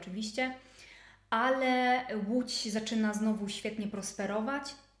nie dzieje oczywiście, ale Łódź zaczyna znowu świetnie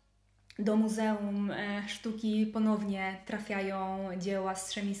prosperować. Do Muzeum Sztuki ponownie trafiają dzieła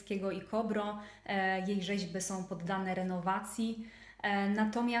Strzemińskiego i Kobro. Jej rzeźby są poddane renowacji.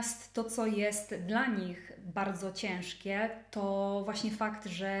 Natomiast to, co jest dla nich bardzo ciężkie, to właśnie fakt,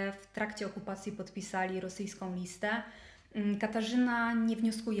 że w trakcie okupacji podpisali rosyjską listę. Katarzyna nie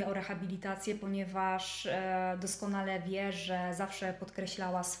wnioskuje o rehabilitację, ponieważ doskonale wie, że zawsze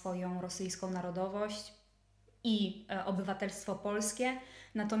podkreślała swoją rosyjską narodowość i obywatelstwo polskie.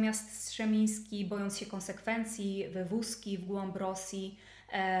 Natomiast Strzemiński, bojąc się konsekwencji, wywózki w głąb Rosji,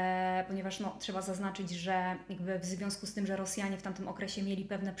 ponieważ trzeba zaznaczyć, że jakby w związku z tym, że Rosjanie w tamtym okresie mieli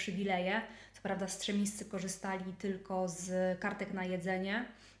pewne przywileje, co prawda Strzemińscy korzystali tylko z kartek na jedzenie,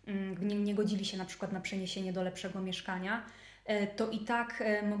 nie godzili się na przykład na przeniesienie do lepszego mieszkania, to i tak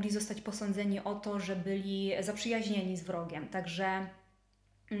mogli zostać posądzeni o to, że byli zaprzyjaźnieni z wrogiem. Także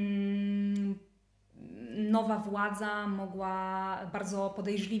nowa władza mogła bardzo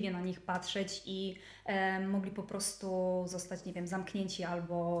podejrzliwie na nich patrzeć i mogli po prostu zostać, nie wiem, zamknięci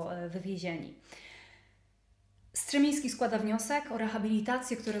albo wywiezieni. Strzemiński składa wniosek o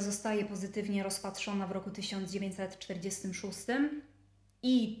rehabilitację, która zostaje pozytywnie rozpatrzona w roku 1946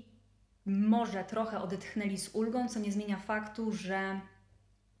 i może trochę odetchnęli z ulgą, co nie zmienia faktu, że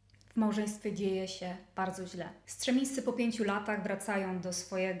w małżeństwie dzieje się bardzo źle. Strzemińscy po 5 latach wracają do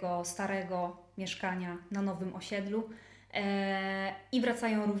swojego starego mieszkania na nowym osiedlu i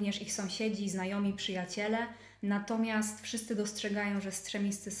wracają również ich sąsiedzi, znajomi, przyjaciele. Natomiast wszyscy dostrzegają, że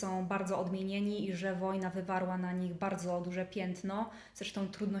Strzemińscy są bardzo odmienieni i że wojna wywarła na nich bardzo duże piętno. Zresztą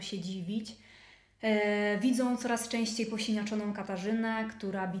trudno się dziwić. Widzą coraz częściej posiniaczoną Katarzynę,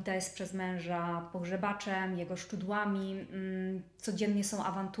 która bita jest przez męża pogrzebaczem, jego szczudłami. Codziennie są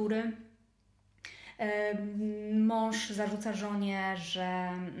awantury. Mąż zarzuca żonie, że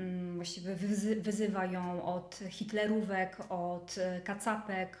właściwie wyzywa ją od hitlerówek, od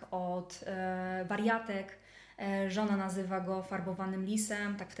kacapek, od wariatek. Żona nazywa go farbowanym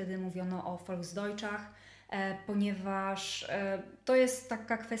lisem, tak wtedy mówiono o Volksdeutschach, ponieważ to jest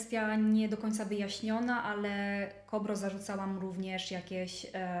taka kwestia nie do końca wyjaśniona, ale Kobro zarzucała mu również jakieś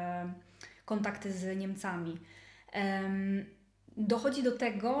kontakty z Niemcami. Dochodzi do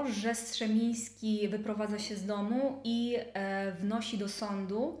tego, że Strzemiński wyprowadza się z domu i wnosi do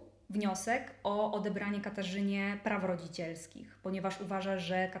sądu wniosek o odebranie Katarzynie praw rodzicielskich, ponieważ uważa,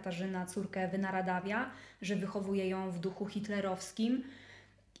 że Katarzyna córkę wynaradawia, że wychowuje ją w duchu hitlerowskim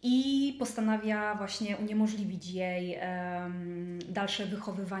i postanawia właśnie uniemożliwić jej dalsze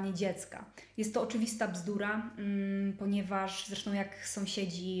wychowywanie dziecka. Jest to oczywista bzdura, ponieważ zresztą jak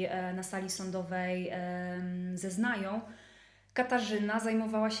sąsiedzi na sali sądowej zeznają, Katarzyna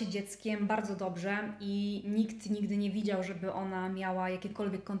zajmowała się dzieckiem bardzo dobrze i nikt nigdy nie widział, żeby ona miała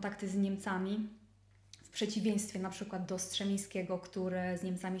jakiekolwiek kontakty z Niemcami, w przeciwieństwie na przykład do Strzemińskiego, który z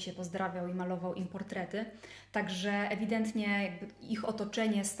Niemcami się pozdrawiał i malował im portrety. Także ewidentnie jakby ich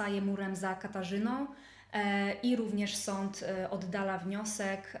otoczenie staje murem za Katarzyną i również sąd oddala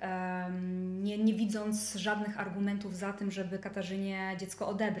wniosek, nie widząc żadnych argumentów za tym, żeby Katarzynie dziecko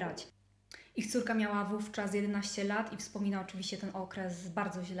odebrać. Ich córka miała wówczas 11 lat i wspomina oczywiście ten okres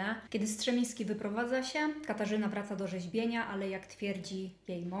bardzo źle. Kiedy Strzemiński wyprowadza się, Katarzyna wraca do rzeźbienia, ale jak twierdzi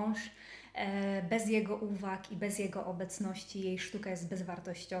jej mąż, bez jego uwag i bez jego obecności jej sztuka jest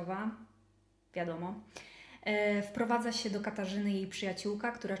bezwartościowa. Wiadomo. Wprowadza się do Katarzyny jej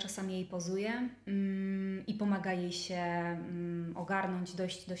przyjaciółka, która czasami jej pozuje i pomaga jej się ogarnąć,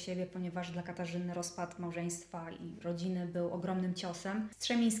 dojść do siebie, ponieważ dla Katarzyny rozpad małżeństwa i rodziny był ogromnym ciosem.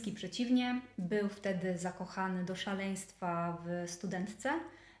 Strzemiński przeciwnie, był wtedy zakochany do szaleństwa w studentce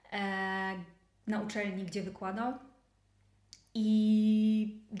na uczelni, gdzie wykładał.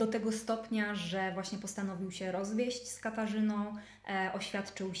 I do tego stopnia, że właśnie postanowił się rozwieść z Katarzyną,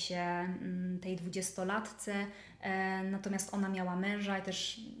 oświadczył się tej 20-latce, natomiast ona miała męża i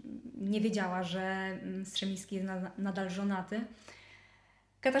też nie wiedziała, że Strzemiński jest nadal żonaty.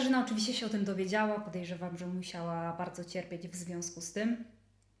 Katarzyna oczywiście się o tym dowiedziała, podejrzewam, że musiała bardzo cierpieć w związku z tym.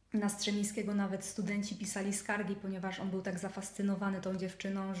 Na Strzemińskiego nawet studenci pisali skargi, ponieważ on był tak zafascynowany tą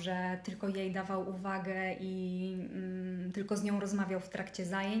dziewczyną, że tylko jej dawał uwagę i tylko z nią rozmawiał w trakcie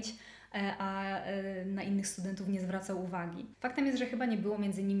zajęć, a na innych studentów nie zwracał uwagi. Faktem jest, że chyba nie było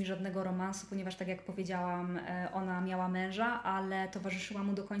między nimi żadnego romansu, ponieważ tak jak powiedziałam, ona miała męża, ale towarzyszyła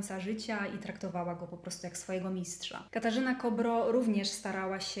mu do końca życia i traktowała go po prostu jak swojego mistrza. Katarzyna Kobro również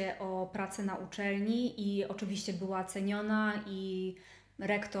starała się o pracę na uczelni i oczywiście była ceniona i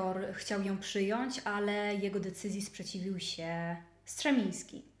rektor chciał ją przyjąć, ale jego decyzji sprzeciwił się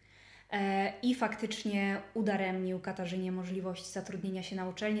Strzemiński. i faktycznie udaremnił Katarzynie możliwość zatrudnienia się na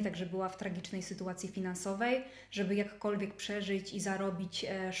uczelni, także była w tragicznej sytuacji finansowej. Żeby jakkolwiek przeżyć i zarobić,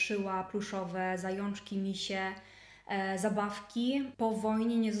 szyła pluszowe zajączki, misie, zabawki. Po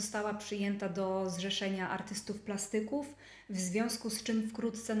wojnie nie została przyjęta do Zrzeszenia Artystów Plastyków, w związku z czym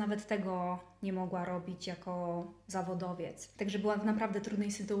wkrótce nawet tego nie mogła robić jako zawodowiec. Także była w naprawdę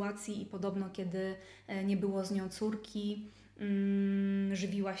trudnej sytuacji i podobno kiedy nie było z nią córki,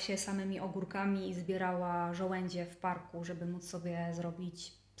 żywiła się samymi ogórkami i zbierała żołędzie w parku, żeby móc sobie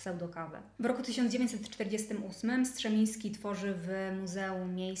zrobić pseudokawę. W roku 1948 Strzemiński tworzy w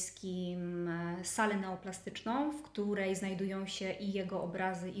Muzeum Miejskim salę neoplastyczną, w której znajdują się i jego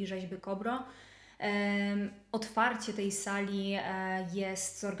obrazy, i rzeźby Kobro. Otwarcie tej sali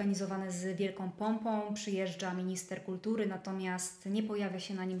jest zorganizowane z wielką pompą, przyjeżdża minister kultury, natomiast nie pojawia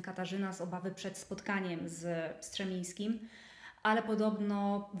się na nim Katarzyna z obawy przed spotkaniem z Strzemińskim, ale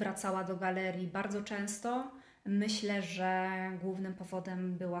podobno wracała do galerii bardzo często. Myślę, że głównym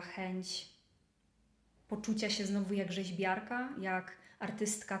powodem była chęć poczucia się znowu jak rzeźbiarka, jak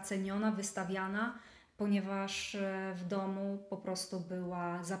artystka ceniona, wystawiana, ponieważ w domu po prostu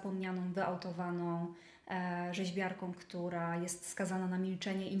była zapomnianą, wyautowaną rzeźbiarką, która jest skazana na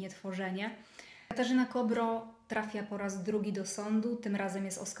milczenie i nietworzenie. Katarzyna Kobro trafia po raz drugi do sądu, tym razem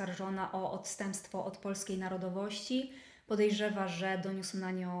jest oskarżona o odstępstwo od polskiej narodowości. Podejrzewa, że doniósł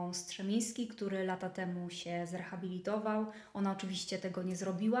na nią Strzemiński, który lata temu się zrehabilitował. Ona oczywiście tego nie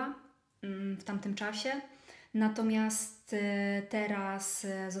zrobiła w tamtym czasie. Natomiast teraz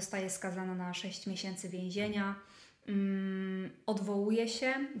zostaje skazana na 6 miesięcy więzienia. Odwołuje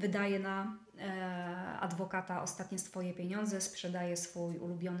się, wydaje na adwokata ostatnie swoje pieniądze, sprzedaje swój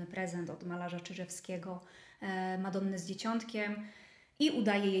ulubiony prezent od malarza Czyżewskiego, Madonnę z Dzieciątkiem, i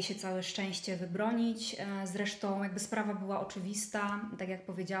udaje jej się całe szczęście wybronić. Zresztą jakby sprawa była oczywista. Tak jak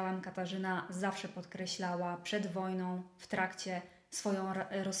powiedziałam, Katarzyna zawsze podkreślała przed wojną, w trakcie, swoją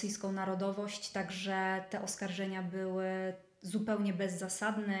rosyjską narodowość, także te oskarżenia były zupełnie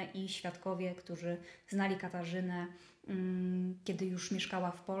bezzasadne i świadkowie, którzy znali Katarzynę, kiedy już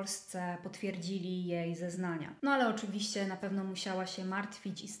mieszkała w Polsce, potwierdzili jej zeznania. No ale oczywiście na pewno musiała się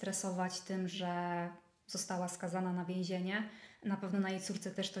martwić i stresować tym, że została skazana na więzienie. Na pewno na jej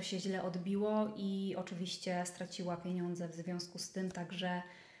córce też to się źle odbiło i oczywiście straciła pieniądze w związku z tym, także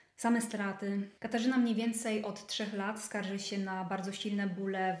same straty. Katarzyna mniej więcej od 3 lat skarży się na bardzo silne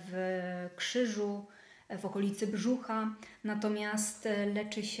bóle w krzyżu, w okolicy brzucha, natomiast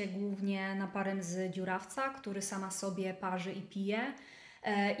leczy się głównie naparem z dziurawca, który sama sobie parzy i pije.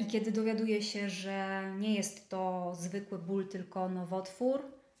 I kiedy dowiaduje się, że nie jest to zwykły ból, tylko nowotwór,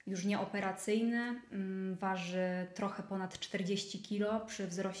 już nieoperacyjny, waży trochę ponad 40 kg przy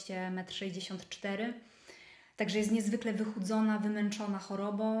wzroście 1,64 m. Także jest niezwykle wychudzona, wymęczona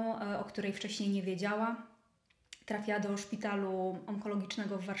chorobą, o której wcześniej nie wiedziała. Trafia do szpitalu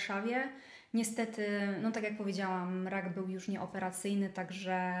onkologicznego w Warszawie. Niestety, no tak jak powiedziałam, rak był już nieoperacyjny,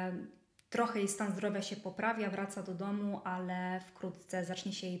 także trochę jej stan zdrowia się poprawia, wraca do domu, ale wkrótce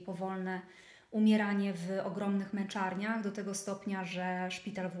zacznie się jej powolne umieranie w ogromnych męczarniach, do tego stopnia, że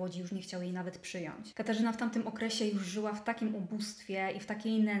szpital w Łodzi już nie chciał jej nawet przyjąć. Katarzyna w tamtym okresie już żyła w takim ubóstwie i w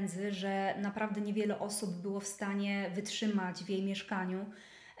takiej nędzy, że naprawdę niewiele osób było w stanie wytrzymać w jej mieszkaniu.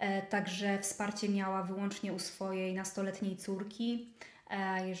 Także wsparcie miała wyłącznie u swojej nastoletniej córki,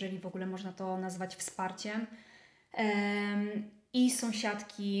 jeżeli w ogóle można to nazwać wsparciem. I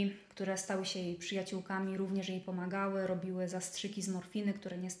sąsiadki, które stały się jej przyjaciółkami, również jej pomagały, robiły zastrzyki z morfiny,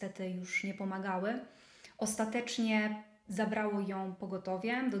 które niestety już nie pomagały. Ostatecznie zabrało ją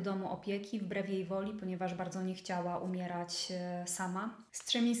pogotowie do domu opieki wbrew jej woli, ponieważ bardzo nie chciała umierać sama.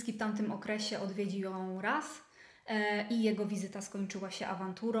 Strzemiński w tamtym okresie odwiedził ją raz i jego wizyta skończyła się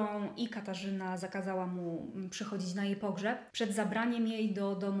awanturą i Katarzyna zakazała mu przychodzić na jej pogrzeb. Przed zabraniem jej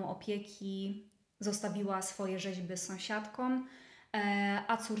do domu opieki zostawiła swoje rzeźby sąsiadkom,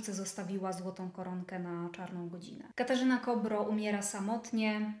 a córce zostawiła złotą koronkę na czarną godzinę. Katarzyna Kobro umiera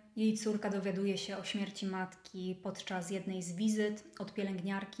samotnie. Jej córka dowiaduje się o śmierci matki podczas jednej z wizyt od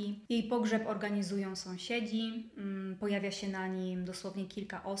pielęgniarki. Jej pogrzeb organizują sąsiedzi. Pojawia się na nim dosłownie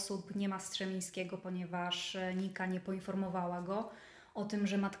kilka osób. Nie ma Strzemińskiego, ponieważ Nika nie poinformowała go o tym,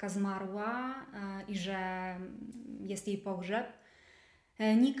 że matka zmarła i że jest jej pogrzeb.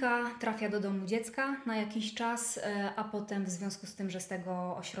 Nika trafia do domu dziecka na jakiś czas, a potem w związku z tym, że z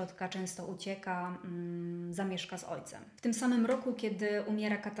tego ośrodka często ucieka, zamieszka z ojcem. W tym samym roku, kiedy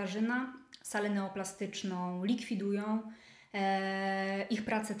umiera Katarzyna, salę neoplastyczną likwidują, ich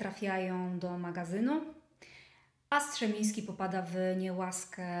prace trafiają do magazynu, a Strzemiński popada w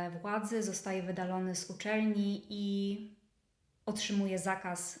niełaskę władzy, zostaje wydalony z uczelni i otrzymuje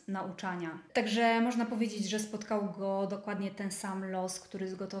zakaz nauczania. Także można powiedzieć, że spotkał go dokładnie ten sam los, który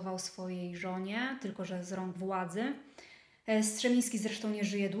zgotował swojej żonie, tylko że z rąk władzy. Strzemiński zresztą nie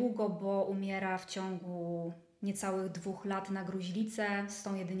żyje długo, bo umiera w ciągu niecałych 2 lat na gruźlicę, z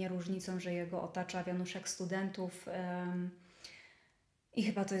tą jedynie różnicą, że jego otacza wianuszek studentów i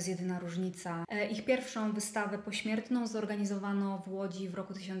chyba to jest jedyna różnica. Ich pierwszą wystawę pośmiertną zorganizowano w Łodzi w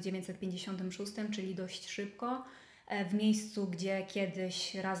roku 1956, czyli dość szybko, w miejscu, gdzie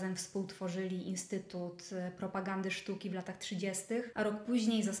kiedyś razem współtworzyli Instytut Propagandy Sztuki w latach 30., a rok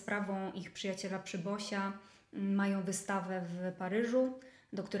później za sprawą ich przyjaciela Przybosia mają wystawę w Paryżu,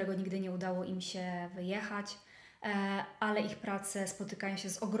 do którego nigdy nie udało im się wyjechać, ale ich prace spotykają się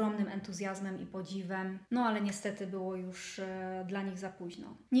z ogromnym entuzjazmem i podziwem, no ale niestety było już dla nich za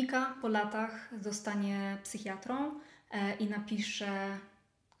późno. Nika po latach zostanie psychiatrą i napisze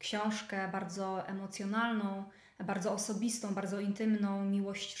książkę bardzo emocjonalną, bardzo osobistą, bardzo intymną,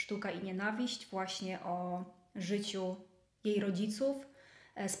 Miłość, sztuka i nienawiść, właśnie o życiu jej rodziców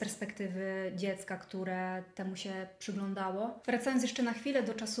z perspektywy dziecka, które temu się przyglądało. Wracając jeszcze na chwilę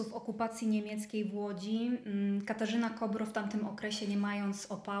do czasów okupacji niemieckiej w Łodzi, Katarzyna Kobro w tamtym okresie, nie mając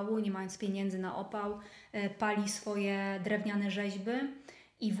opału, nie mając pieniędzy na opał, pali swoje drewniane rzeźby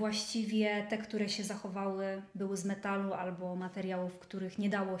i właściwie te, które się zachowały, były z metalu albo materiałów, których nie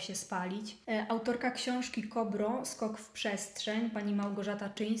dało się spalić. Autorka książki Kobro, Skok w przestrzeń, pani Małgorzata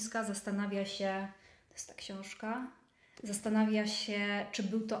Czyńska, zastanawia się, to jest ta książka, zastanawia się, czy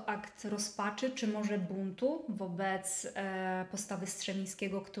był to akt rozpaczy, czy może buntu wobec postawy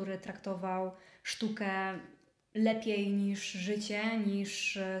Strzemińskiego, który traktował sztukę lepiej niż życie,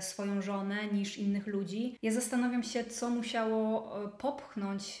 niż swoją żonę, niż innych ludzi. Ja zastanawiam się, co musiało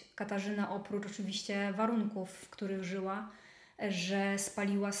popchnąć Katarzynę, oprócz oczywiście warunków, w których żyła, że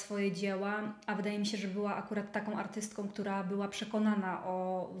spaliła swoje dzieła, a wydaje mi się, że była akurat taką artystką, która była przekonana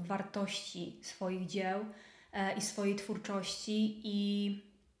o wartości swoich dzieł i swojej twórczości i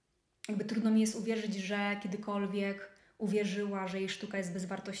jakby trudno mi jest uwierzyć, że kiedykolwiek uwierzyła, że jej sztuka jest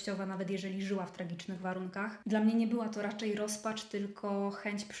bezwartościowa, nawet jeżeli żyła w tragicznych warunkach. Dla mnie nie była to raczej rozpacz, tylko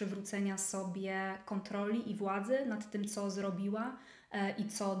chęć przywrócenia sobie kontroli i władzy nad tym, co zrobiła i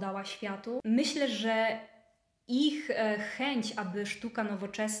co dała światu. Myślę, że ich chęć, aby sztuka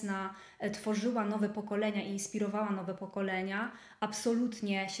nowoczesna tworzyła nowe pokolenia i inspirowała nowe pokolenia,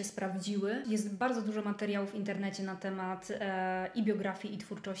 absolutnie się sprawdziły. Jest bardzo dużo materiałów w internecie na temat i biografii, i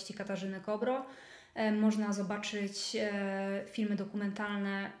twórczości Katarzyny Kobro. Można zobaczyć filmy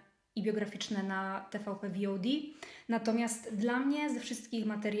dokumentalne i biograficzne na TVP VOD. Natomiast dla mnie ze wszystkich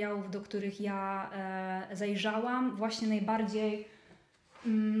materiałów, do których ja zajrzałam, właśnie najbardziej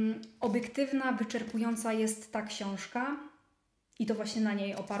obiektywna, wyczerpująca jest ta książka i to właśnie na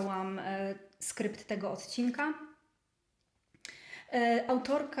niej oparłam skrypt tego odcinka.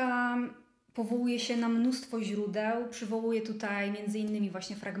 Autorka powołuje się na mnóstwo źródeł, przywołuje tutaj m.in.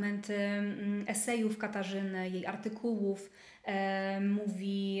 właśnie fragmenty esejów Katarzyny, jej artykułów,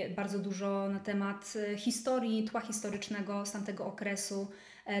 mówi bardzo dużo na temat historii, tła historycznego z tamtego okresu.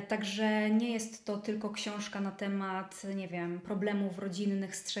 Także nie jest to tylko książka na temat, nie wiem, problemów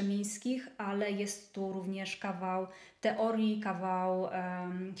rodzinnych Strzemińskich, ale jest tu również kawał teorii, kawał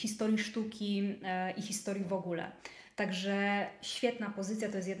historii sztuki i historii w ogóle. Także świetna pozycja,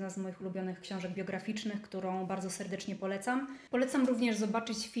 to jest jedna z moich ulubionych książek biograficznych, którą bardzo serdecznie polecam. Polecam również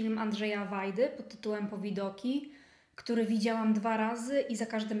zobaczyć film Andrzeja Wajdy pod tytułem Powidoki, który widziałam 2 razy i za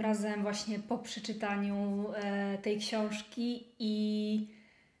każdym razem właśnie po przeczytaniu tej książki i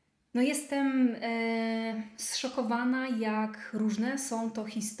no jestem zszokowana, jak różne są to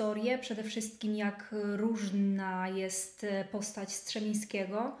historie, przede wszystkim jak różna jest postać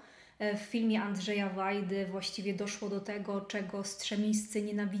Strzemińskiego. W filmie Andrzeja Wajdy właściwie doszło do tego, czego Strzemińscy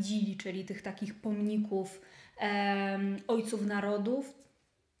nienawidzili, czyli tych takich pomników ojców narodów,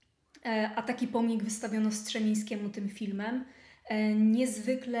 a taki pomnik wystawiono Strzemińskiemu tym filmem.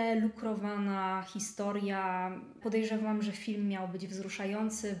 Niezwykle lukrowana historia. Podejrzewam, że film miał być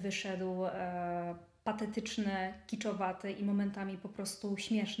wzruszający, wyszedł patetyczny, kiczowaty i momentami po prostu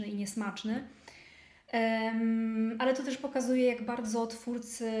śmieszny i niesmaczny. Ale to też pokazuje, jak bardzo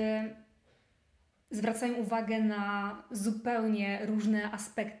twórcy zwracają uwagę na zupełnie różne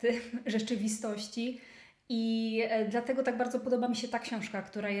aspekty rzeczywistości. I dlatego tak bardzo podoba mi się ta książka,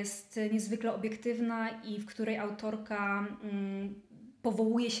 która jest niezwykle obiektywna i w której autorka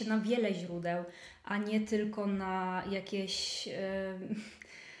powołuje się na wiele źródeł, a nie tylko na jakieś,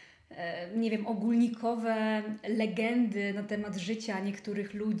 nie wiem, ogólnikowe legendy na temat życia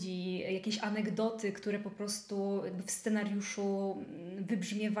niektórych ludzi, jakieś anegdoty, które po prostu w scenariuszu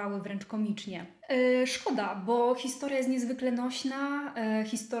wybrzmiewały wręcz komicznie. Szkoda, bo historia jest niezwykle nośna.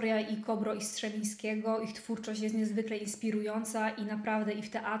 Historia i Kobro, i Strzemińskiego, ich twórczość jest niezwykle inspirująca i naprawdę i w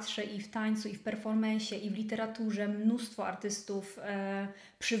teatrze, i w tańcu, i w performance'ie, i w literaturze mnóstwo artystów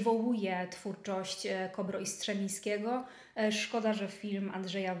przywołuje twórczość Kobro i Strzemińskiego. Szkoda, że film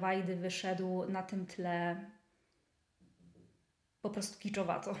Andrzeja Wajdy wyszedł na tym tle po prostu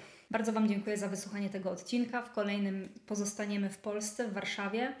kiczowato. Bardzo Wam dziękuję za wysłuchanie tego odcinka. W kolejnym pozostaniemy w Polsce, w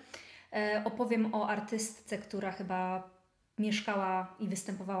Warszawie. Opowiem o artystce, która chyba mieszkała i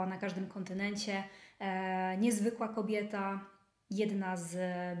występowała na każdym kontynencie. Niezwykła kobieta, jedna z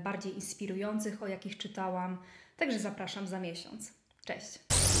bardziej inspirujących, o jakich czytałam. Także zapraszam za miesiąc. Cześć!